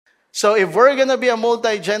So if we're going to be a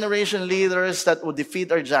multi-generation leaders that will defeat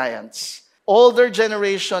our giants, older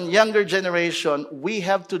generation, younger generation, we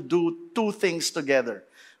have to do two things together.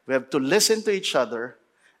 We have to listen to each other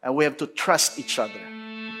and we have to trust each other.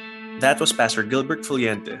 That was Pastor Gilbert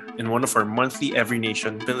Fuliente in one of our monthly Every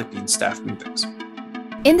Nation Philippines staff meetings.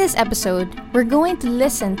 In this episode, we're going to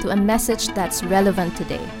listen to a message that's relevant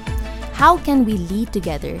today. How can we lead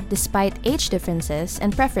together despite age differences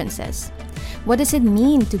and preferences? What does it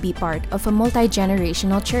mean to be part of a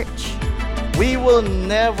multi-generational church? We will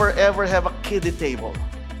never ever have a kiddie table.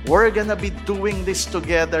 We're gonna be doing this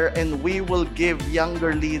together and we will give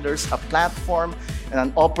younger leaders a platform and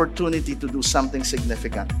an opportunity to do something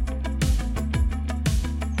significant.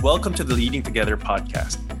 Welcome to the Leading Together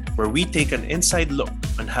podcast, where we take an inside look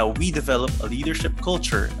on how we develop a leadership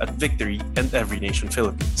culture at Victory and Every Nation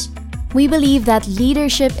Philippines. We believe that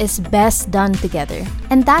leadership is best done together,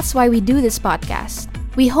 and that's why we do this podcast.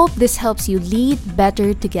 We hope this helps you lead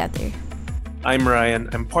better together. I'm Ryan.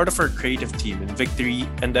 I'm part of our creative team in Victory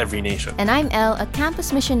and Every Nation. And I'm Elle, a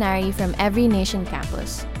campus missionary from Every Nation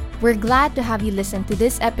campus. We're glad to have you listen to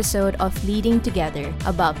this episode of Leading Together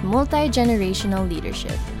about multi-generational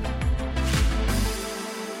leadership.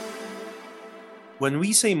 When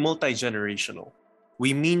we say multi-generational,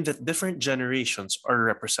 we mean that different generations are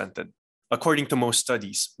represented. According to most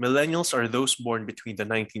studies, millennials are those born between the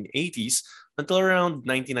 1980s until around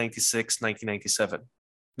 1996-1997.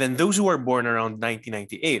 Then those who are born around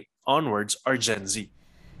 1998 onwards are Gen Z.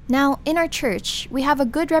 Now, in our church, we have a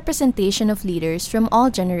good representation of leaders from all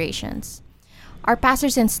generations. Our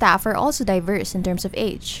pastors and staff are also diverse in terms of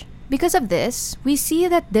age. Because of this, we see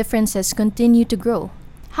that differences continue to grow.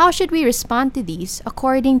 How should we respond to these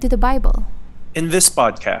according to the Bible? In this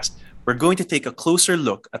podcast, we're going to take a closer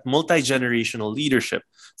look at multi-generational leadership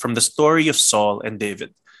from the story of Saul and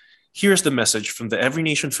David. Here's the message from the Every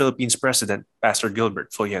Nation Philippines president, Pastor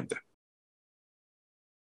Gilbert Fuliente.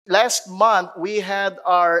 Last month, we had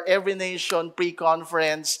our Every Nation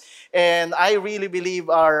pre-conference, and I really believe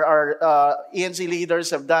our ENC leaders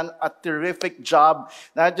have done a terrific job,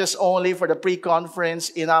 not just only for the pre-conference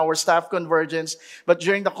in our staff convergence, but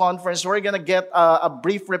during the conference. We're going to get a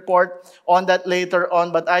brief report on that later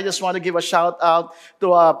on, but I just want to give a shout out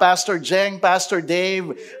to Pastor Jeng, Pastor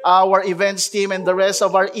Dave, our events team, and the rest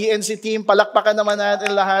of our ENC team. Palakpakan naman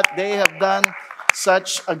natin lahat. They have done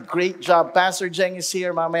such a great job. Pastor Jeng is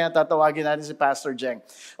here. Mamaya tatawagin natin si Pastor Jeng.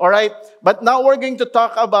 Alright? But now we're going to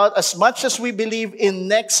talk about, as much as we believe in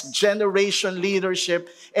next generation leadership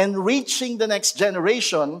and reaching the next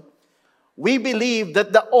generation, we believe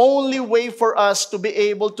that the only way for us to be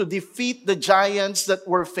able to defeat the giants that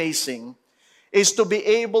we're facing is to be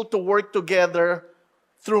able to work together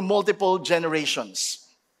through multiple generations.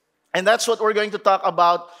 And that's what we're going to talk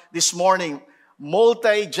about this morning.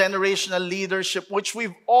 Multi-generational leadership, which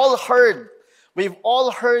we've all heard. We've all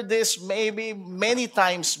heard this maybe many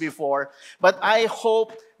times before, but I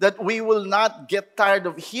hope that we will not get tired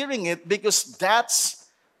of hearing it because that's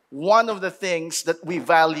one of the things that we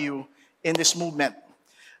value in this movement.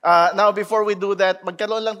 Now, before we do that,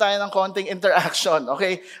 magkaroon lang tayo ng konting interaction,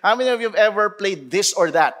 okay? How many of you have ever played this or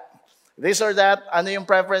that? This or that? Ano yung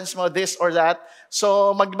preference mo? This or that?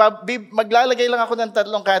 So, maglalagay lang ako ng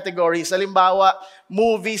tatlong categories. Halimbawa,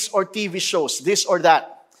 movies or TV shows. This or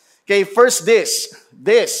that. Okay, first this.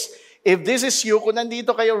 This. If this is you, kung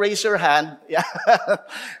nandito kayo, raise your hand.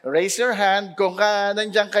 Raise your hand. Kung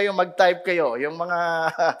nandiyan kayo, mag-type kayo. Yung mga,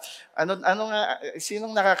 ano nga,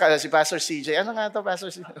 sinong nakakala? Si Pastor CJ. Ano nga to,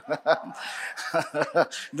 Pastor CJ?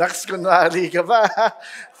 Dax, kunwari ka ba?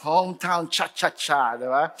 Hometown cha-cha-cha, di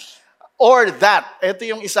ba? Or that. Ito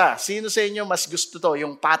yung isa. Sino sa inyo mas gusto to?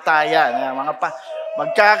 Yung patayan.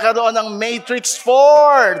 Magkakaroon ng Matrix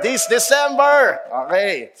 4 this December.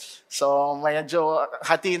 Okay. So, medyo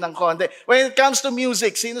hati ng konti. When it comes to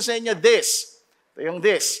music, sino sa inyo this? Ito yung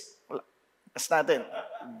this. Mas natin.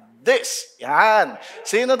 This. Yan.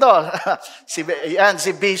 Sino to?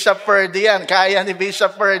 Si Bishop Ferdy yan. Kaya ni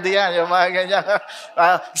Bishop Ferdy yan. Yung mga ganyan.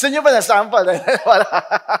 Gusto nyo ba na sample?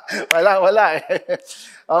 Wala.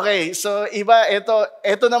 Okay, so iba,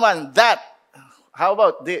 ito naman, that. How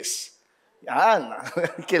about this? Yan.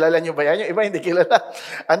 Kilala nyo ba yan? Yung iba hindi kilala.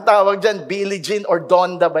 Ang tawag dyan, Billie Jean or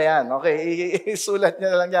Donda ba yan? Okay, isulat nyo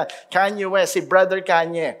na lang yan. Kanye West, si Brother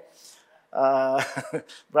Kanye.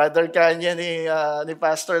 Brother Kanye ni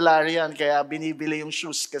Pastor Larry yan, kaya binibili yung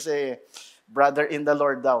shoes kasi brother in the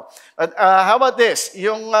Lord daw. But how about this?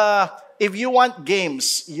 Yung if you want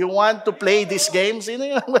games, you want to play these games, sino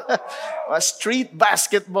yung street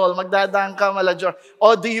basketball, magdadaan ka, malajor.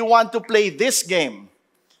 Or do you want to play this game?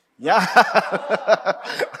 Yeah.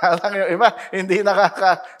 Alam yung iba, hindi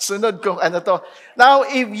nakakasunod kung ano to. Now,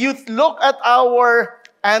 if you look at our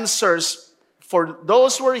answers, for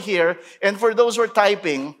those who are here and for those who are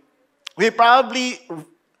typing, we probably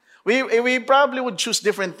would choose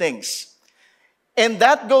different things. And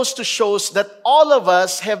that goes to shows that all of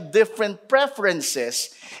us have different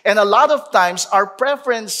preferences. And a lot of times, our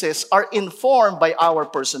preferences are informed by our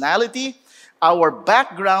personality, our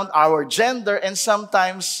background, our gender, and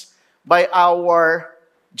sometimes by our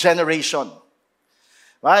generation.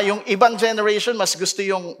 Yung ibang generation, mas gusto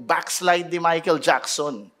yung backslide ni Michael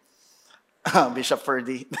Jackson. Bishop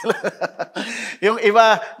Ferdy. Yung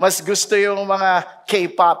iba, mas gusto yung mga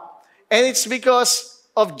K-pop. And it's because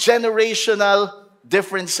of generational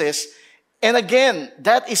differences. And again,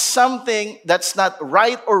 that is something that's not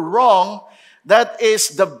right or wrong. That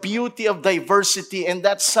is the beauty of diversity, and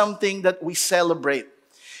that's something that we celebrate.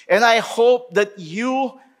 And I hope that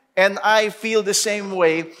you and I feel the same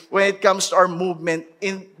way when it comes to our movement.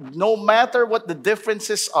 No matter what the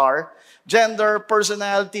differences are, gender,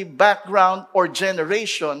 personality, background, or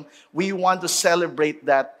generation, we want to celebrate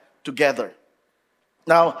that together.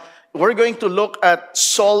 Now, we're going to look at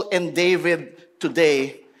Saul and David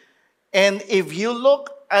today. And if you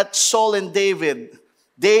look at Saul and David,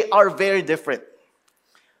 they are very different.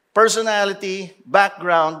 Personality,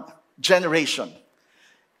 background, generation.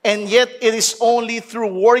 And yet, it is only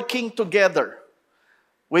through working together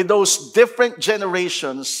with those different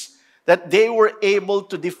generations that they were able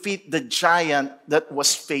to defeat the giant that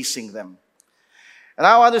was facing them. And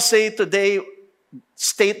I want to say today,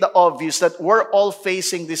 state the obvious, that we're all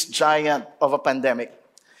facing this giant of a pandemic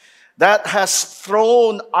that has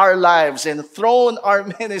thrown our lives and thrown our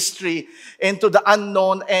ministry into the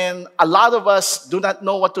unknown, and a lot of us do not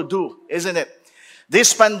know what to do, isn't it?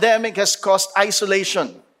 This pandemic has caused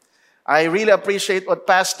isolation. I really appreciate what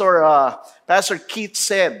Pastor Keith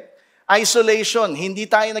said. Isolation, hindi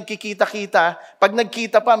tayo nagkikita-kita. Pag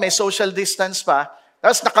nagkita pa, may social distance pa,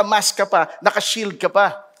 tapos nakamask ka pa, nakashield ka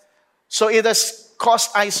pa. So it has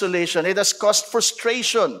caused isolation. It has caused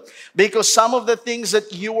frustration because some of the things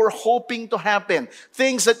that you were hoping to happen,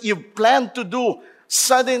 things that you planned to do,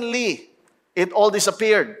 suddenly, it all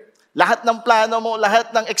disappeared. Lahat ng plano mo,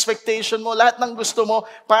 lahat ng expectation mo, lahat ng gusto mo,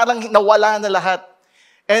 parang nawala na lahat.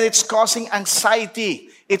 And it's causing anxiety.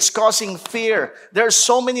 It's causing fear. There are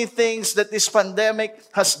so many things that this pandemic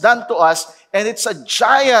has done to us, and it's a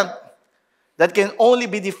giant that can only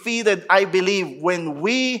be defeated, I believe, when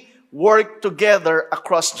we work together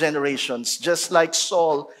across generations, just like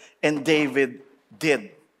Saul and David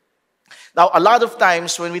did. Now, a lot of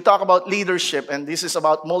times when we talk about leadership, and this is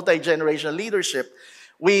about multi-generational leadership,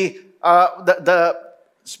 the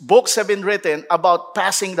books have been written about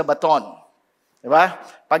passing the baton. Diba?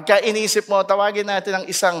 Pagka inisip mo, tawagin natin ang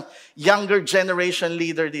isang younger generation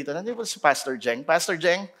leader dito. Nandito ba si Pastor Jeng? Pastor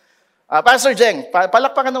Jeng? Pastor Jeng,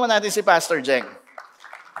 palakpakan naman natin si Pastor Jeng.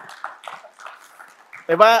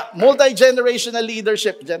 Diba? Multi-generational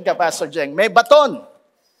leadership. Diyan ka, Pastor Jeng. May baton.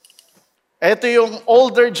 Ito yung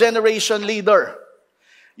older generation leader.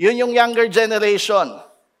 Yun yung younger generation.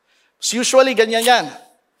 Usually, ganyan yan.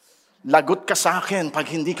 Lagot ka sa akin pag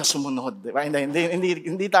hindi ka sumunod. Diba?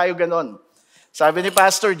 Hindi tayo ganon. Sabi ni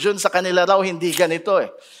Pastor Jun, sa kanila raw, hindi ganito eh.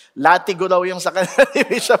 Latigo daw yung sa kanila ni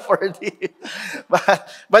Bishop Ferdy.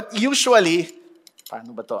 But usually,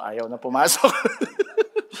 paano ba to? Ayaw na pumasok.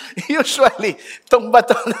 Usually, itong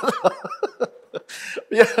baton na to.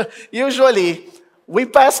 Usually, we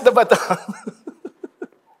pass the baton.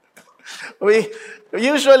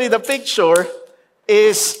 Usually, the picture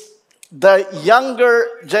is the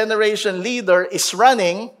younger generation leader is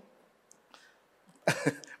running.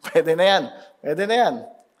 Pwede na yan. Pwede na yan.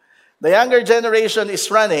 The younger generation is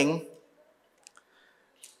running,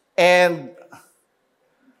 and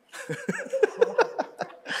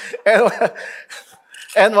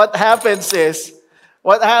and what happens is,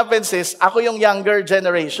 ako yung younger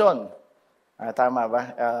generation. Tama ba?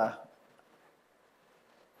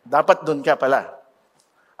 Dapat dun ka pala.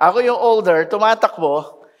 Ako yung older,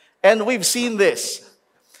 tumatakbo, and we've seen this.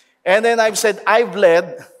 And then I've said, I've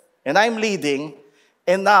led, and I'm leading,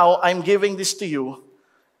 and now I'm giving this to you,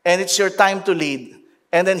 and it's your time to lead.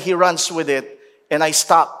 And then he runs with it, and I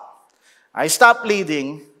stop. I stop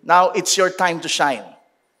leading. Now it's your time to shine.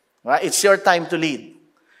 Right? It's your time to lead.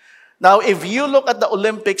 Now, if you look at the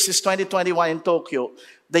Olympics is 2021 in Tokyo,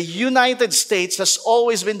 the United States has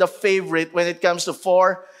always been the favorite when it comes to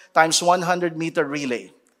 4 times 100 meter relay.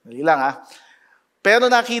 Dali lang ha. Pero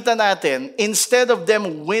nakita natin, instead of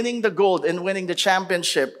them winning the gold and winning the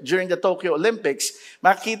championship during the Tokyo Olympics,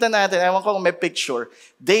 makita natin, ewan ko kung may picture,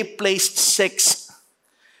 they placed 6th.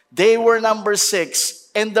 They were number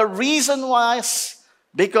 6. And the reason was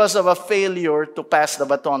because of a failure to pass the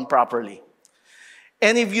baton properly.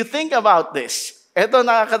 And if you think about this, eto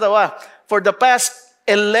nakakatawa, for the past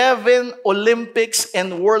 11 Olympics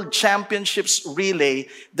and World Championships relay,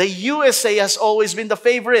 the USA has always been the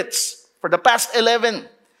favorites for the past 11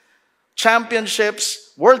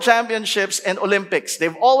 championships, World Championships, and Olympics.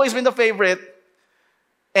 They've always been the favorite,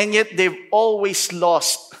 and yet they've always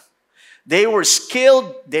lost. They were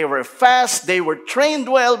skilled, they were fast, they were trained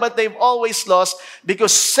well, but they've always lost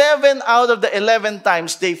because 7 out of the 11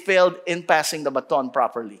 times they failed in passing the baton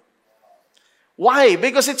properly. Why?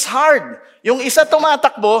 Because it's hard. Yung isa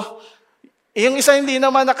tumatakbo, yung isa hindi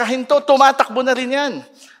naman nakahinto, tumatakbo na rin yan.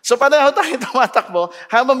 So pareho tayo tumatakbo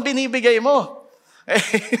habang binibigay mo.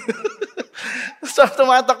 So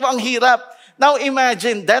tumatakbo, ang hirap. Now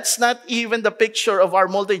imagine, that's not even the picture of our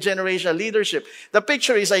multi-generational leadership. The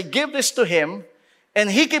picture is I give this to him, and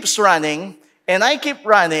he keeps running, and I keep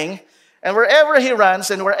running, and wherever he runs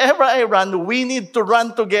and wherever I run, we need to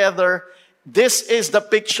run together. This is the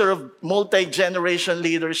picture of multi-generation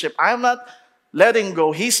leadership. I'm not letting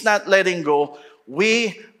go. He's not letting go.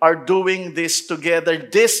 We are doing this together.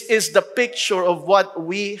 This is the picture of what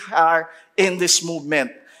we are in this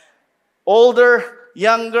movement. Older,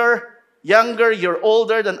 younger, you're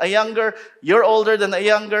older than a younger, you're older than a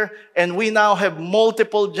younger, and we now have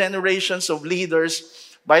multiple generations of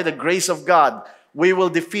leaders by the grace of God. We will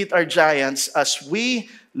defeat our giants as we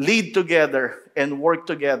lead together and work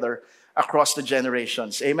together across the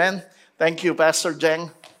generations. Amen? Thank you, Pastor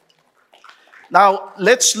Jeng. Now,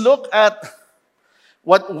 let's look at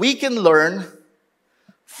what we can learn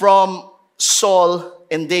from Saul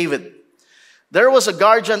and David. There was a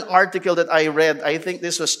Guardian article that I read, I think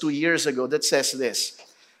this was 2 years ago, that says this: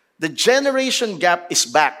 the generation gap is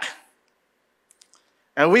back.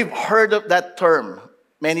 And we've heard of that term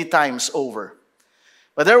many times over.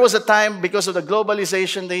 But there was a time, because of the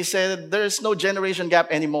globalization, they said there's no generation gap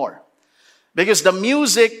anymore. Because the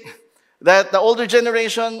music that the older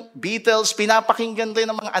generation, Beatles, pinapakinggan din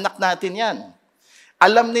ng mga anak natin yan.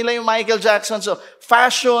 Alam nila yung Michael Jackson. So,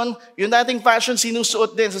 fashion, yung dating fashion,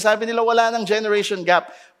 sinusuot din. So, sabi nila, wala ng generation gap.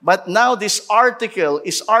 But now, this article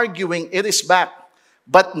is arguing it is back.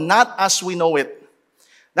 But not as we know it.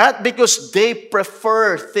 Not because they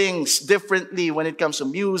prefer things differently when it comes to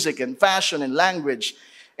music and fashion and language.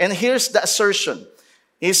 And here's the assertion.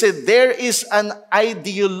 He said, there is an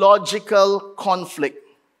ideological conflict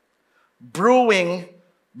brewing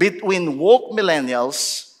between woke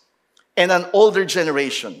millennials and an older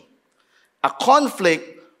generation. A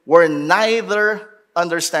conflict where neither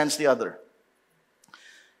understands the other.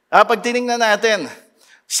 Pag tinignan natin,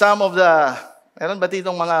 some of the, meron ba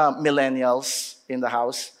ditong mga millennials in the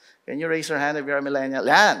house? Can you raise your hand if you're a millennial?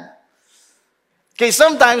 Yan. Okay,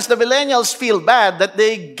 sometimes the millennials feel bad that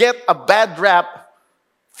they get a bad rap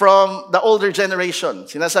from the older generation.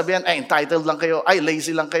 Sinasabihan, ay, entitled lang kayo, ay,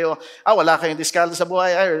 lazy lang kayo, wala kayong diskarte sa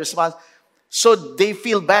buhay, ay, respond. So they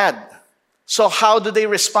feel bad. So how do they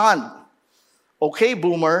respond? Okay,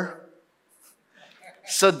 boomer.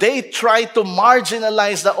 So they try to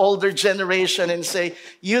marginalize the older generation and say,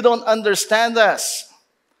 you don't understand us.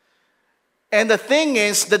 And the thing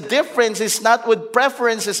is, the difference is not with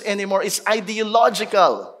preferences anymore, it's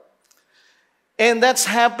ideological. And that's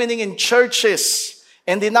happening in churches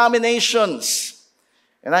and denominations.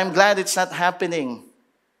 And I'm glad it's not happening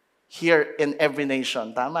here in every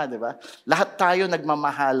nation. Tama, di ba? Lahat tayo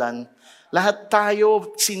nagmamahalan. Lahat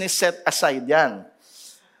tayo sineset aside yan.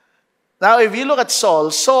 Now, if you look at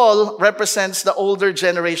Saul, Saul represents the older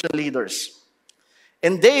generation leaders.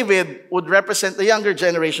 And David would represent the younger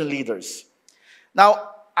generation leaders. Now,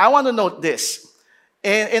 I want to note this.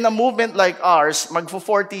 In a movement like ours, magfo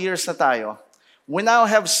 40 years na tayo, we now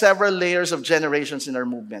have several layers of generations in our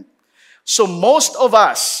movement. So most of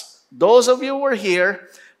us, those of you who are here,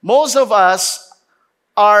 most of us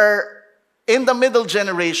are in the middle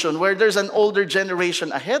generation where there's an older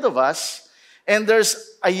generation ahead of us and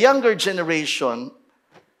there's a younger generation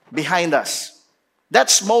behind us.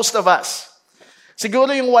 That's most of us.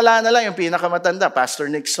 Siguro yung wala na lang, yung pinakamatanda, Pastor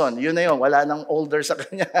Nixon. Yun na yun, wala nang older sa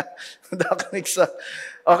kanya. Doc Nixon.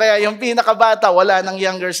 O kaya yung pinakabata, wala nang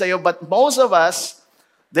younger sa'yo. But most of us,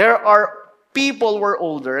 there are people who are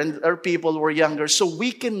older and there are people who are younger. So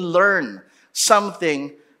we can learn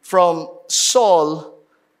something from Saul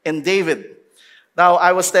and David. Now,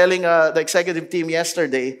 I was telling the executive team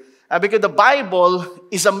yesterday, because the Bible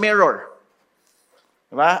is a mirror.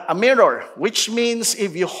 Diba? A mirror, which means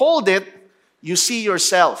if you hold it, you see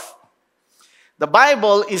yourself. The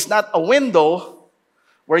Bible is not a window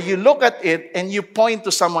where you look at it and you point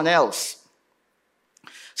to someone else.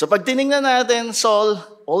 So pag tinignan natin, Saul,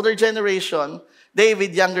 older generation,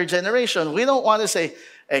 David, younger generation, we don't want to say,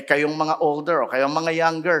 kayong mga older o kayong mga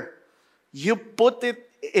younger. You put it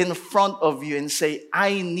in front of you and say,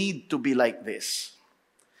 I need to be like this.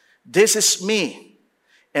 This is me.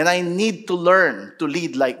 And I need to learn to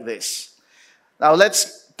lead like this. Now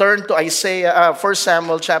let's turn to Isaiah, 1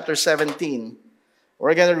 Samuel chapter 17.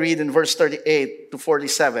 We're going to read in verse 38 to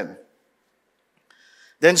 47.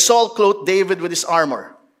 Then Saul clothed David with his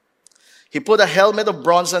armor. He put a helmet of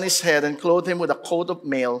bronze on his head and clothed him with a coat of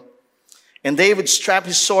mail. And David strapped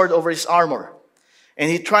his sword over his armor. And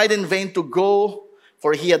he tried in vain to go,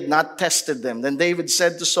 for he had not tested them. Then David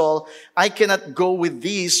said to Saul, I cannot go with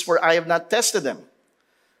these, for I have not tested them.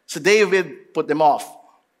 So David put them off.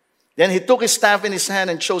 Then he took his staff in his hand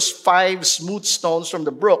and chose 5 smooth stones from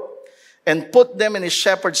the brook and put them in his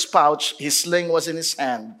shepherd's pouch. His sling was in his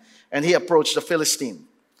hand, and he approached the Philistine.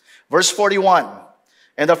 Verse 41,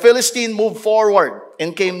 and the Philistine moved forward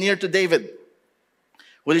and came near to David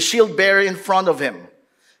with his shield bearer in front of him.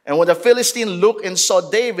 And when the Philistine looked and saw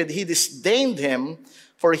David, he disdained him,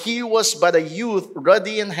 for he was but a youth,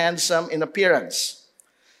 ruddy and handsome in appearance.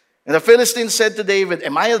 And the Philistine said to David,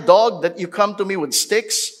 am I a dog that you come to me with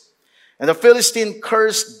sticks? And the Philistine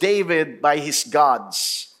cursed David by his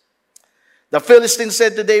gods. The Philistine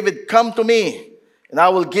said to David, come to me, and I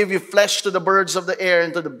will give you flesh to the birds of the air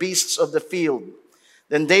and to the beasts of the field.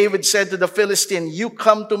 Then David said to the Philistine, you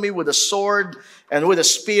come to me with a sword and with a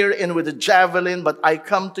spear and with a javelin, but I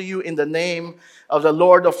come to you in the name of the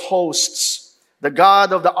Lord of hosts, the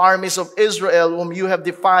God of the armies of Israel, whom you have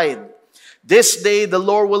defied. This day the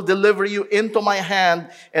Lord will deliver you into my hand,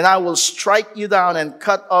 and I will strike you down and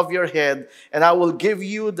cut off your head, and I will give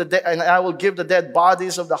the dead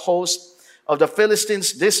bodies of the host of the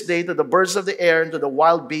Philistines this day to the birds of the air and to the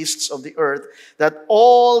wild beasts of the earth, that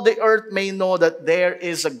all the earth may know that there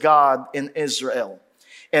is a God in Israel.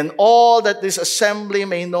 And all that this assembly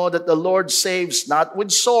may know that the Lord saves not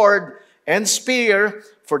with sword and spear,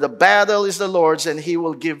 for the battle is the Lord's, and he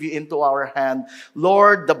will give you into our hand.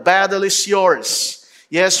 Lord, the battle is yours.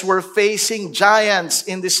 Yes, we're facing giants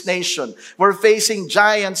in this nation. We're facing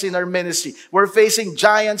giants in our ministry. We're facing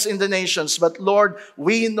giants in the nations. But Lord,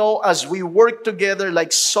 we know as we work together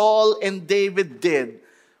like Saul and David did,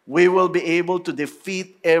 we will be able to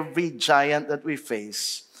defeat every giant that we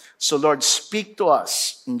face. So Lord, speak to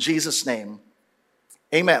us in Jesus' name.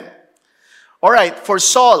 Amen. All right, for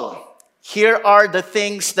Saul, here are the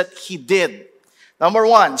things that he did. Number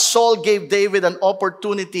 1, Saul gave David an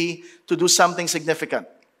opportunity to do something significant.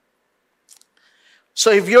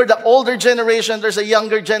 So if you're the older generation, there's a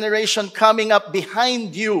younger generation coming up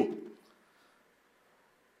behind you.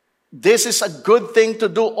 This is a good thing to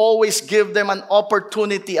do. Always give them an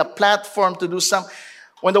opportunity, a platform to do something.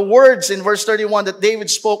 When the words in verse 31 that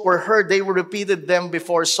David spoke were heard, they repeated them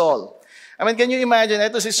before Saul. I mean, can you imagine?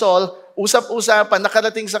 Ito si Saul, usap-usapan,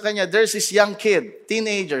 nakarating sa kanya, there's this young kid,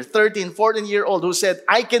 teenager, 13, 14-year-old who said,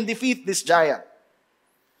 I can defeat this giant.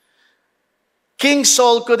 King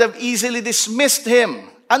Saul could have easily dismissed him.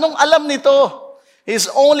 Anong alam nito? He's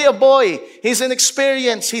only a boy. He's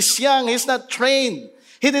inexperienced. He's young. He's not trained.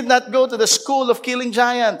 He did not go to the school of killing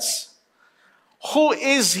giants. Who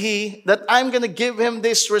is he that I'm going to give him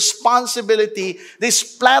this responsibility,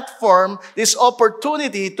 this platform, this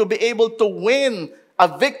opportunity to be able to win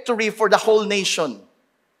a victory for the whole nation?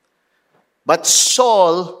 But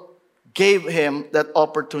Saul gave him that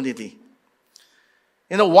opportunity.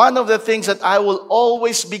 You know, one of the things that I will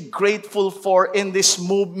always be grateful for in this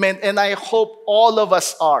movement, and I hope all of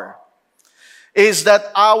us are, is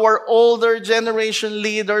that our older generation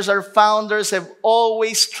leaders, our founders, have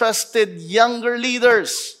always trusted younger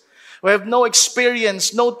leaders who have no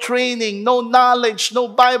experience, no training, no knowledge, no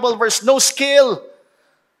Bible verse, no skill.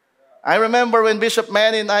 I remember when Bishop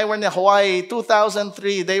Manny and I were in Hawaii,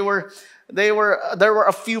 2003, there were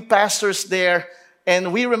a few pastors there,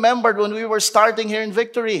 and we remembered when we were starting here in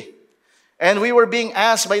Victory. And we were being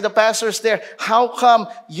asked by the pastors there, how come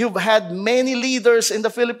you've had many leaders in the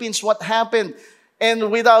Philippines? What happened? And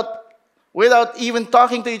without even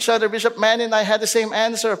talking to each other, Bishop Manny and I had the same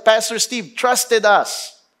answer. Pastor Steve trusted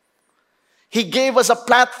us. He gave us a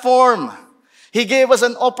platform. He gave us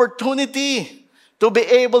an opportunity to be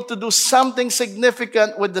able to do something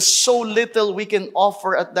significant with the so little we can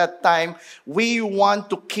offer at that time. We want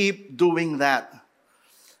to keep doing that.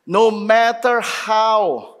 No matter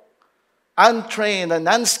how untrained and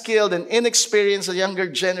unskilled and inexperienced the younger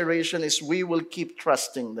generation is, we will keep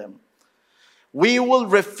trusting them. We will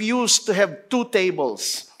refuse to have 2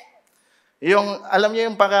 tables. Alam niyo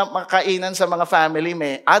yung makainan sa mga family,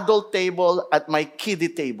 may adult table at may kiddie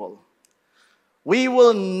table. We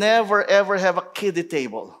will never ever have a kiddie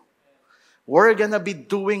table. We're going to be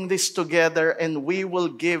doing this together, and we will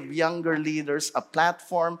give younger leaders a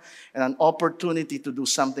platform and an opportunity to do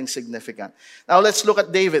something significant. Now let's look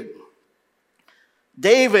at David.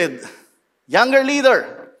 David, younger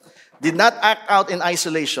leader, did not act out in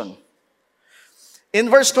isolation. In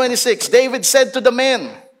verse 26, David said to the men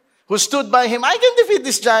who stood by him, I can defeat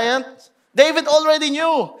this giant. David already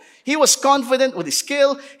knew. He was confident with his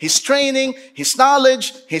skill, his training, his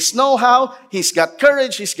knowledge, his know-how. He's got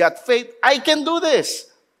courage, he's got faith. I can do this.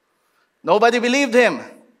 Nobody believed him.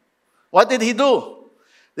 What did he do?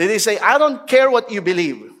 Did he say, I don't care what you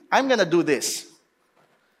believe. I'm going to do this.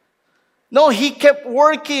 No, he kept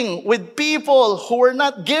working with people who were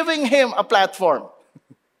not giving him a platform.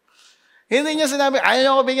 Hindi niya sinabi,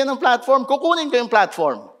 ayaw ko bigyan ng platform, kukunin ko yung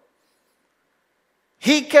platform.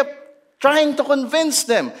 He kept trying to convince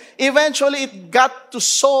them. Eventually, it got to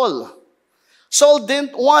Saul. Saul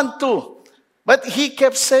didn't want to, but he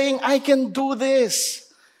kept saying, I can do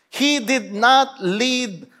this. He did not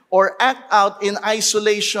lead or act out in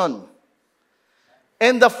isolation.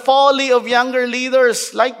 And the folly of younger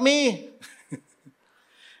leaders like me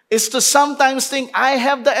is to sometimes think, I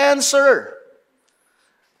have the answer.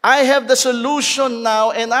 I have the solution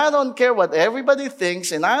now, and I don't care what everybody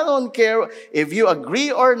thinks, and I don't care if you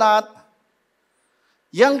agree or not.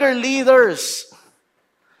 Younger leaders,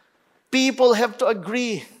 people have to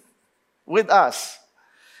agree with us.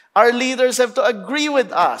 Our leaders have to agree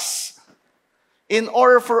with us in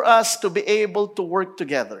order for us to be able to work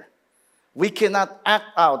together. We cannot act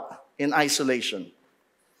out in isolation.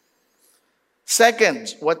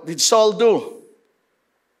 Second, what did Saul do?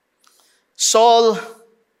 Saul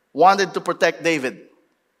wanted to protect David.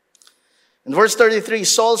 In verse 33,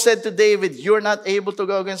 Saul said to David, you're not able to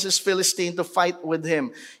go against this Philistine to fight with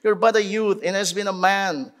him. You're but a youth and has been a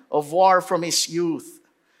man of war from his youth.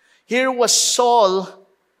 Here was Saul.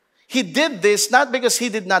 He did this not because he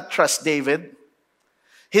did not trust David.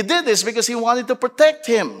 He did this because he wanted to protect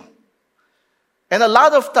him. And a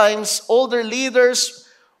lot of times, older leaders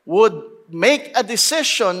would make a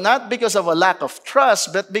decision not because of a lack of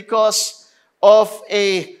trust, but because of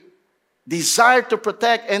a desire to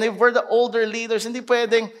protect. And if we're the older leaders, hindi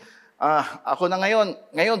pwedeng, ako na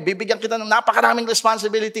ngayon, bibigyan kita ng napakaraming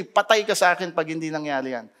responsibility, patay ka sa akin pag hindi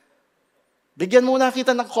nangyari yan. Bigyan muna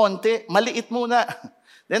kita ng konti, maliit muna.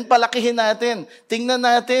 Then palakihin natin, tingnan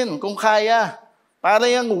natin kung kaya. Para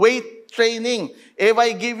yung weight training, if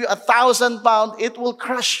I give you 1,000 pounds, it will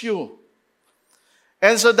crush you.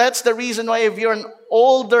 And so that's the reason why if you're an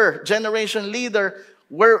older generation leader,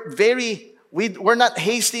 we're not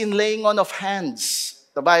hasty in laying on of hands,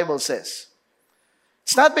 the Bible says.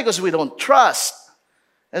 It's not because we don't trust.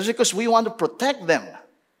 It's because we want to protect them.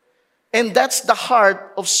 And that's the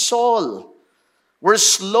heart of Saul. We're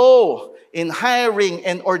slow in hiring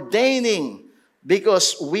and ordaining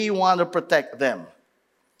because we want to protect them.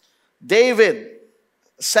 David,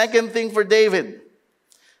 second thing for David,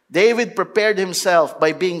 David prepared himself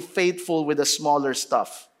by being faithful with the smaller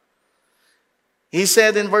stuff. He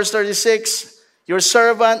said in verse 36, your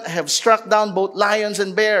servant have struck down both lions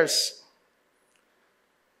and bears.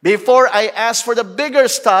 Before I asked for the bigger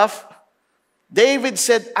stuff, David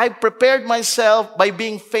said, I prepared myself by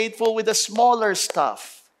being faithful with the smaller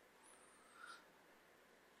stuff.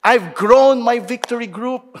 I've grown my victory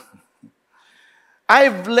group.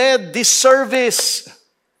 I've led this service.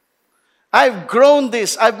 I've grown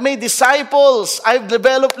this. I've made disciples. I've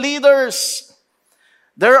developed leaders.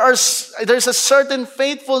 There's a certain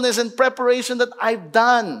faithfulness and preparation that I've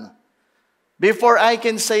done before I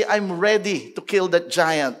can say I'm ready to kill that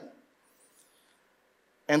giant.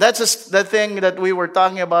 And that's the thing that we were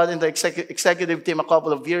talking about in the executive team a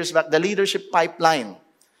couple of years back, the leadership pipeline.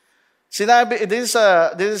 This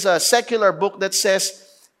is a secular book that says,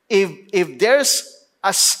 if there's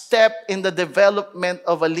a step in the development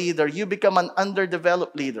of a leader, you become an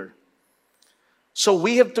underdeveloped leader. So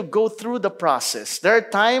we have to go through the process. There are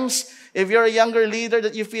times, if you're a younger leader,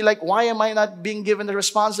 that you feel like, why am I not being given the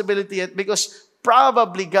responsibility yet? Because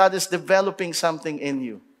probably God is developing something in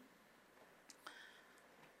you.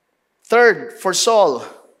 Third, for Saul,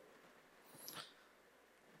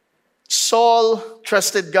 Saul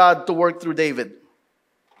trusted God to work through David.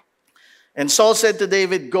 And Saul said to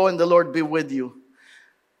David, go and the Lord be with you.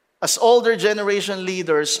 As older generation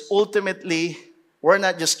leaders, ultimately, we're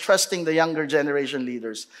not just trusting the younger generation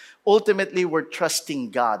leaders. Ultimately, we're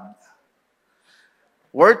trusting God.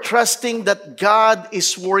 We're trusting that God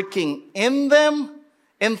is working in them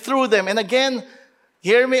and through them. And again,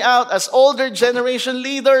 hear me out. As older generation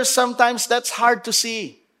leaders, sometimes that's hard to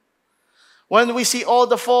see. When we see all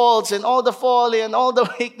the faults and all the folly and all the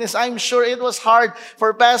weakness, I'm sure it was hard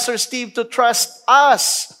for Pastor Steve to trust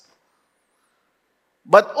us.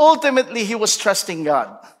 But ultimately, he was trusting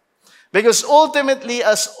God. Because ultimately,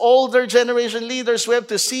 as older generation leaders, we have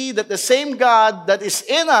to see that the same God that is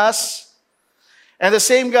in us and the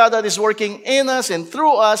same God that is working in us and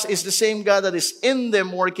through us is the same God that is in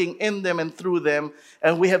them, working in them and through them.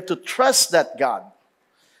 And we have to trust that God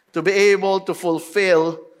to be able to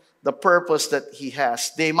fulfill the purpose that He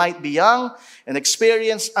has. They might be young and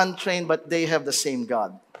experienced, untrained, but they have the same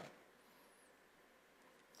God.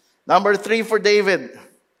 Number 3 for David.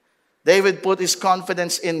 David put his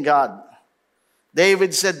confidence in God.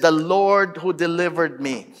 David said, the Lord who delivered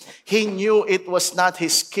me. He knew it was not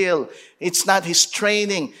his skill. It's not his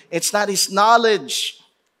training. It's not his knowledge.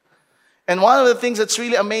 And one of the things that's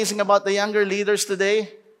really amazing about the younger leaders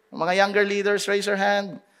today, mga younger leaders, raise your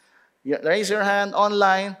hand. Raise your hand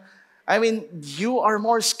online. I mean, you are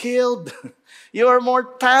more skilled. You are more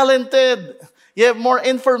talented. You have more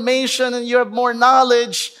information and you have more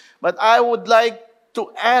knowledge. But I would like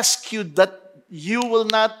to ask you that you will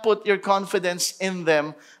not put your confidence in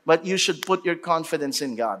them, but you should put your confidence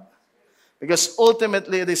in God. Because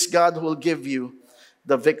ultimately, it is God who will give you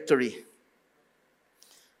the victory.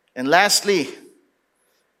 And lastly,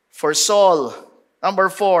 for Saul, number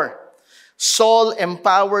 4, Saul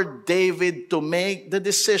empowered David to make the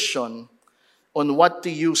decision on what to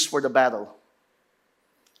use for the battle.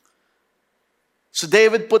 So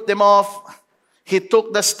David put them off. He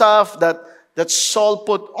took the stuff that Saul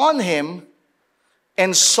put on him,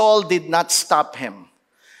 and Saul did not stop him.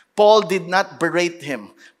 Paul did not berate him.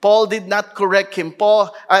 Paul did not correct him.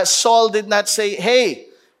 Saul did not say, hey,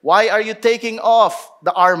 why are you taking off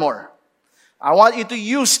the armor? I want you to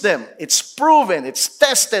use them. It's proven. It's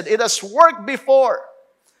tested. It has worked before.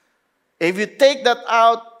 If you take that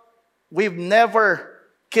out, we've never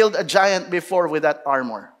killed a giant before with that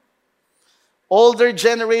armor. Older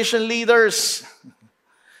generation leaders,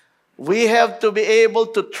 we have to be able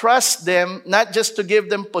to trust them, not just to give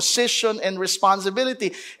them position and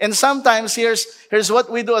responsibility. And sometimes here's what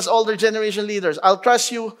we do as older generation leaders. I'll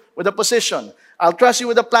trust you with a position. I'll trust you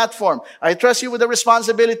with a platform. I trust you with a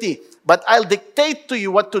responsibility. But I'll dictate to you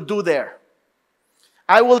what to do there.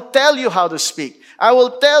 I will tell you how to speak. I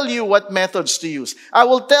will tell you what methods to use. I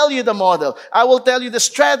will tell you the model. I will tell you the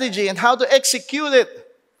strategy and how to execute it.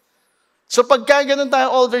 So pagka ganun tayo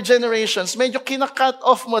older generations, medyo kina-cut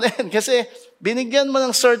off mo din kasi binigyan mo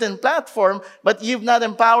ng certain platform but you've not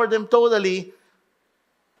empowered them totally.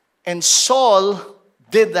 And Saul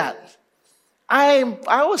did that.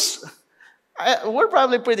 We're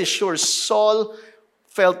probably pretty sure Saul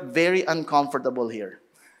felt very uncomfortable here.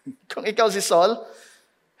 Kung ikaw si Saul,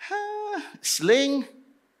 sling,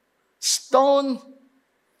 stone.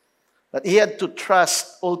 But he had to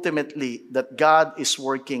trust ultimately that God is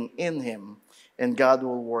working in him and God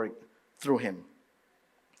will work through him.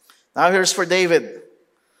 Now here's for David.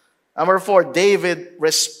 Number 4, David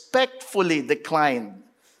respectfully declined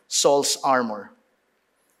Saul's armor.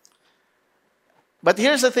 But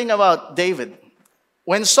here's the thing about David.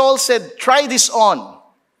 When Saul said, try this on,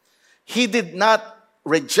 he did not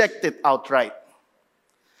reject it outright.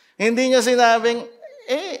 Hindi niya sinabing,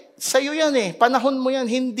 sa'yo yan panahon mo yan,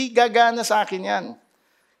 hindi gagana sa akin yan.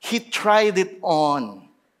 He tried it on.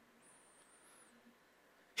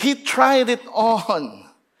 He tried it on.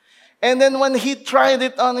 And then when he tried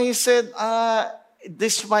it on, he said,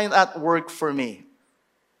 this might not work for me.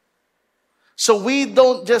 So we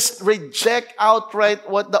don't just reject outright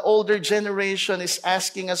what the older generation is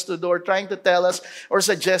asking us to do or trying to tell us or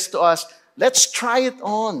suggest to us. Let's try it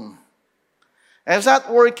on. If it's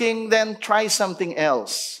not working, then try something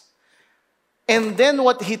else. And then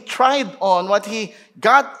what he tried on, what he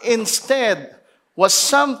got instead, was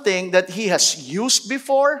something that he has used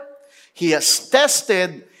before, he has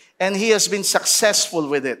tested, and he has been successful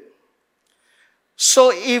with it.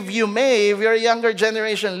 So if you're a younger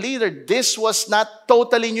generation leader, this was not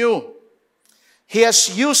totally new. He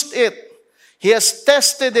has used it. He has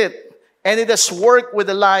tested it. And it has worked with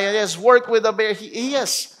the lion. It has worked with the bear. He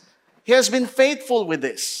has been faithful with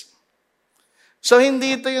this. So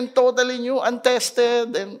hindi ito yung totally new,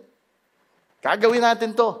 untested, and gagawin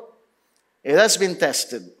natin to. It has been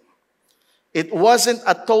tested. It wasn't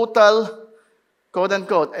a total, quote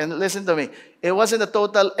unquote, and listen to me, it wasn't a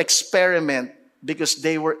total experiment because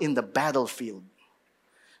they were in the battlefield.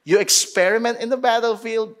 You experiment in the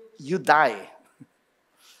battlefield, you die.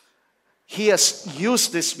 He has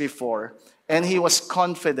used this before, and he was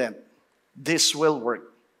confident this will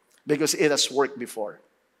work because it has worked before.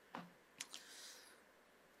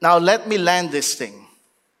 Now, let me land this thing.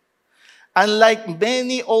 Unlike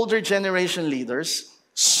many older generation leaders,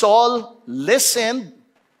 Saul listened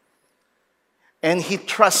and he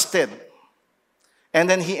trusted and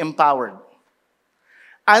then he empowered.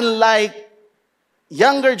 Unlike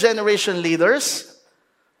younger generation leaders,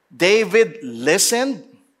 David listened,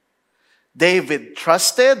 David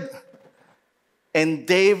trusted, and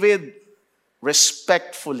David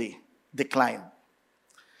respectfully declined.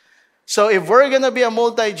 So if we're going to be a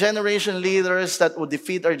multi-generation leaders that would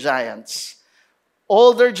defeat our giants,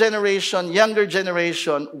 older generation, younger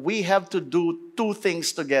generation, we have to do two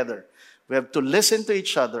things together. We have to listen to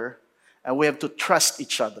each other and we have to trust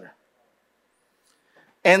each other.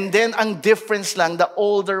 And then ang difference lang, the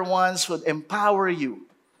older ones would empower you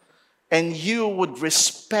and you would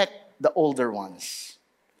respect the older ones.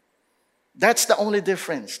 That's the only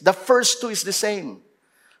difference. The first two is the same.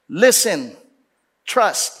 Listen,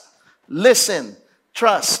 trust. Listen,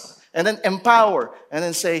 trust, and then empower, and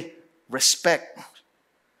then say, respect.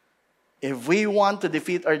 If we want to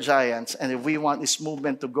defeat our giants, and if we want this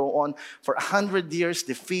movement to go on for 100 years,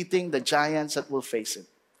 defeating the giants that will face it,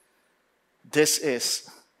 this is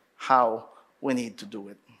how we need to do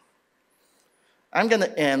it. I'm going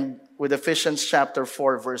to end with Ephesians chapter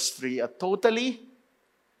 4, verse 3, a totally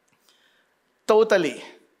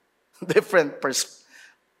different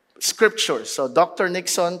scripture. So, Dr.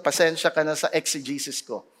 Nixon, pasensya ka na sa exegesis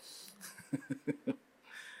ko.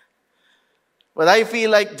 But I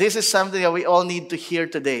feel like this is something that we all need to hear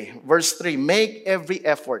today. Verse 3, make every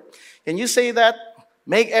effort. Can you say that?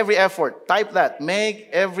 Make every effort. Type that. Make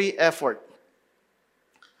every effort.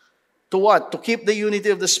 To what? To keep the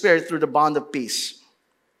unity of the Spirit through the bond of peace.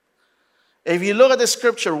 If you look at the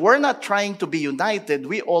scripture, we're not trying to be united.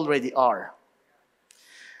 We already are.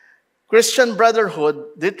 Christian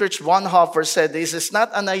brotherhood, Dietrich Bonhoeffer said, this is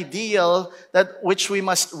not an ideal that which we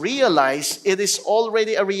must realize. It is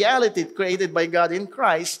already a reality created by God in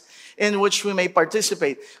Christ in which we may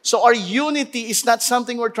participate. So our unity is not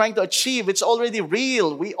something we're trying to achieve. It's already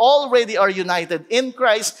real. We already are united in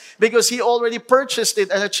Christ because He already purchased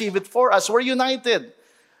it and achieved it for us. We're united.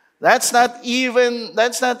 That's not even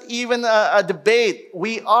a debate.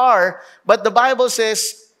 We are, but the Bible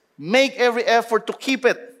says, make every effort to keep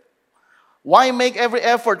it. Why make every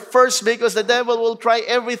effort? First, because the devil will try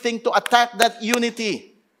everything to attack that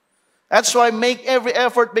unity. That's why make every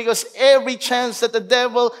effort, because every chance that the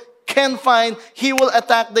devil can find, he will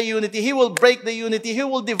attack the unity. He will break the unity. He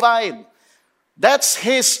will divide. That's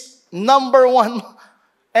his number one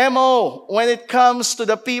MO when it comes to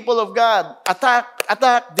the people of God.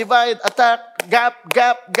 Attack, divide, attack,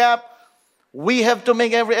 gap. We have to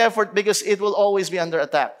make every effort because it will always be under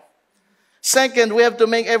attack. Second, we have to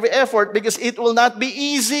make every effort because it will not be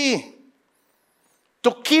easy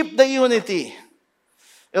to keep the unity.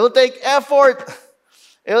 It will take effort.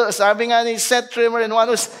 Sabi nga ni Seth Trimmer and one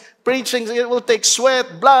who's preaching, it will take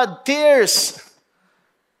sweat, blood, tears.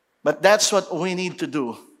 But that's what we need to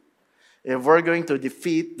do if we're going to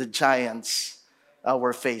defeat the giants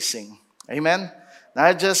we're facing. Amen?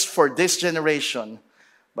 Not just for this generation,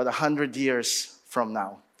 but 100 years from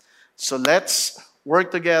now. So let's work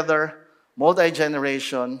together.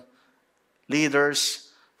 Multi-generation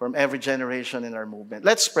leaders from every generation in our movement.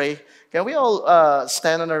 Let's pray. Can we all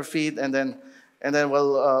stand on our feet and then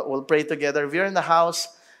we'll pray together. If you're in the house,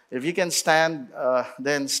 if you can stand,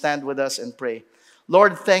 then stand with us and pray.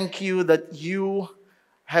 Lord, thank you that you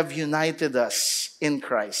have united us in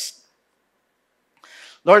Christ.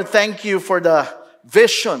 Lord, thank you for the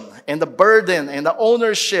vision and the burden and the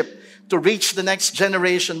ownership to reach the next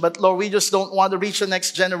generation. But Lord, we just don't want to reach the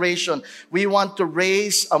next generation. We want to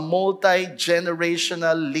raise a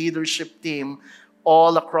multi-generational leadership team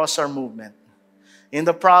all across our movement. In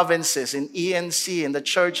the provinces, in ENC, in the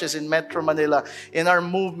churches in Metro Manila, in our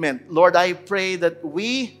movement. Lord, I pray that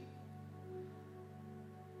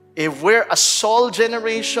if we're a Saul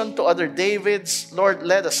generation to other Davids, Lord,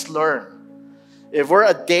 let us learn. If we're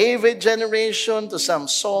a David generation to some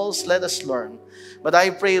Sauls, let us learn. But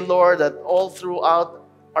I pray, Lord, that all throughout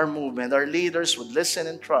our movement, our leaders would listen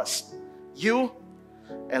and trust you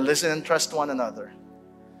and listen and trust one another.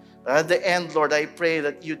 But at the end, Lord, I pray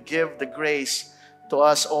that you'd give the grace to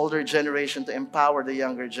us older generation to empower the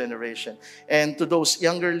younger generation. And to those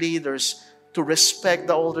younger leaders to respect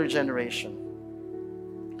the older generation.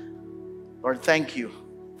 Lord, thank you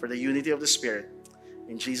for the unity of the Spirit.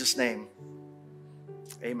 In Jesus' name,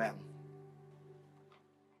 amen.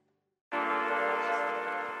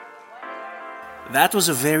 That was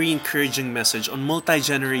a very encouraging message on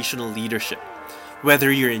multi-generational leadership.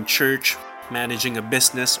 Whether you're in church, managing a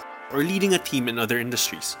business, or leading a team in other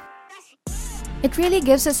industries. It really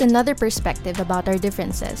gives us another perspective about our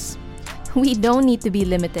differences. We don't need to be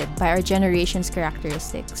limited by our generation's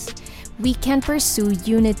characteristics. We can pursue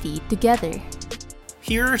unity together.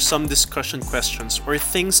 Here are some discussion questions or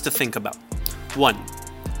things to think about. 1.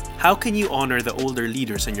 How can you honor the older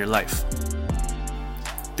leaders in your life?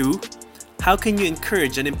 2. How can you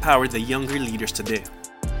encourage and empower the younger leaders today?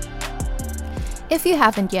 If you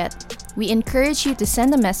haven't yet, we encourage you to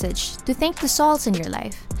send a message to thank the Sauls in your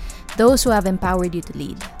life, those who have empowered you to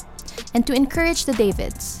lead, and to encourage the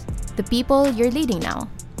Davids, the people you're leading now.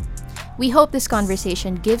 We hope this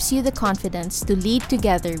conversation gives you the confidence to lead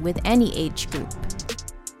together with any age group.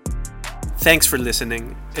 Thanks for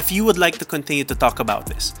listening. If you would like to continue to talk about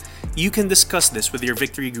this, you can discuss this with your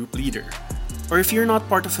Victory Group leader. Or if you're not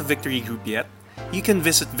part of a Victory Group yet, you can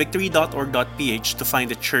visit victory.org.ph to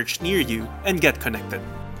find a church near you and get connected.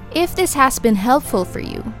 If this has been helpful for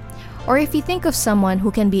you, or if you think of someone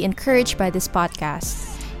who can be encouraged by this podcast,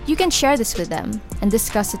 you can share this with them and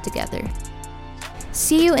discuss it together.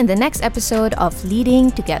 See you in the next episode of Leading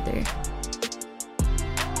Together.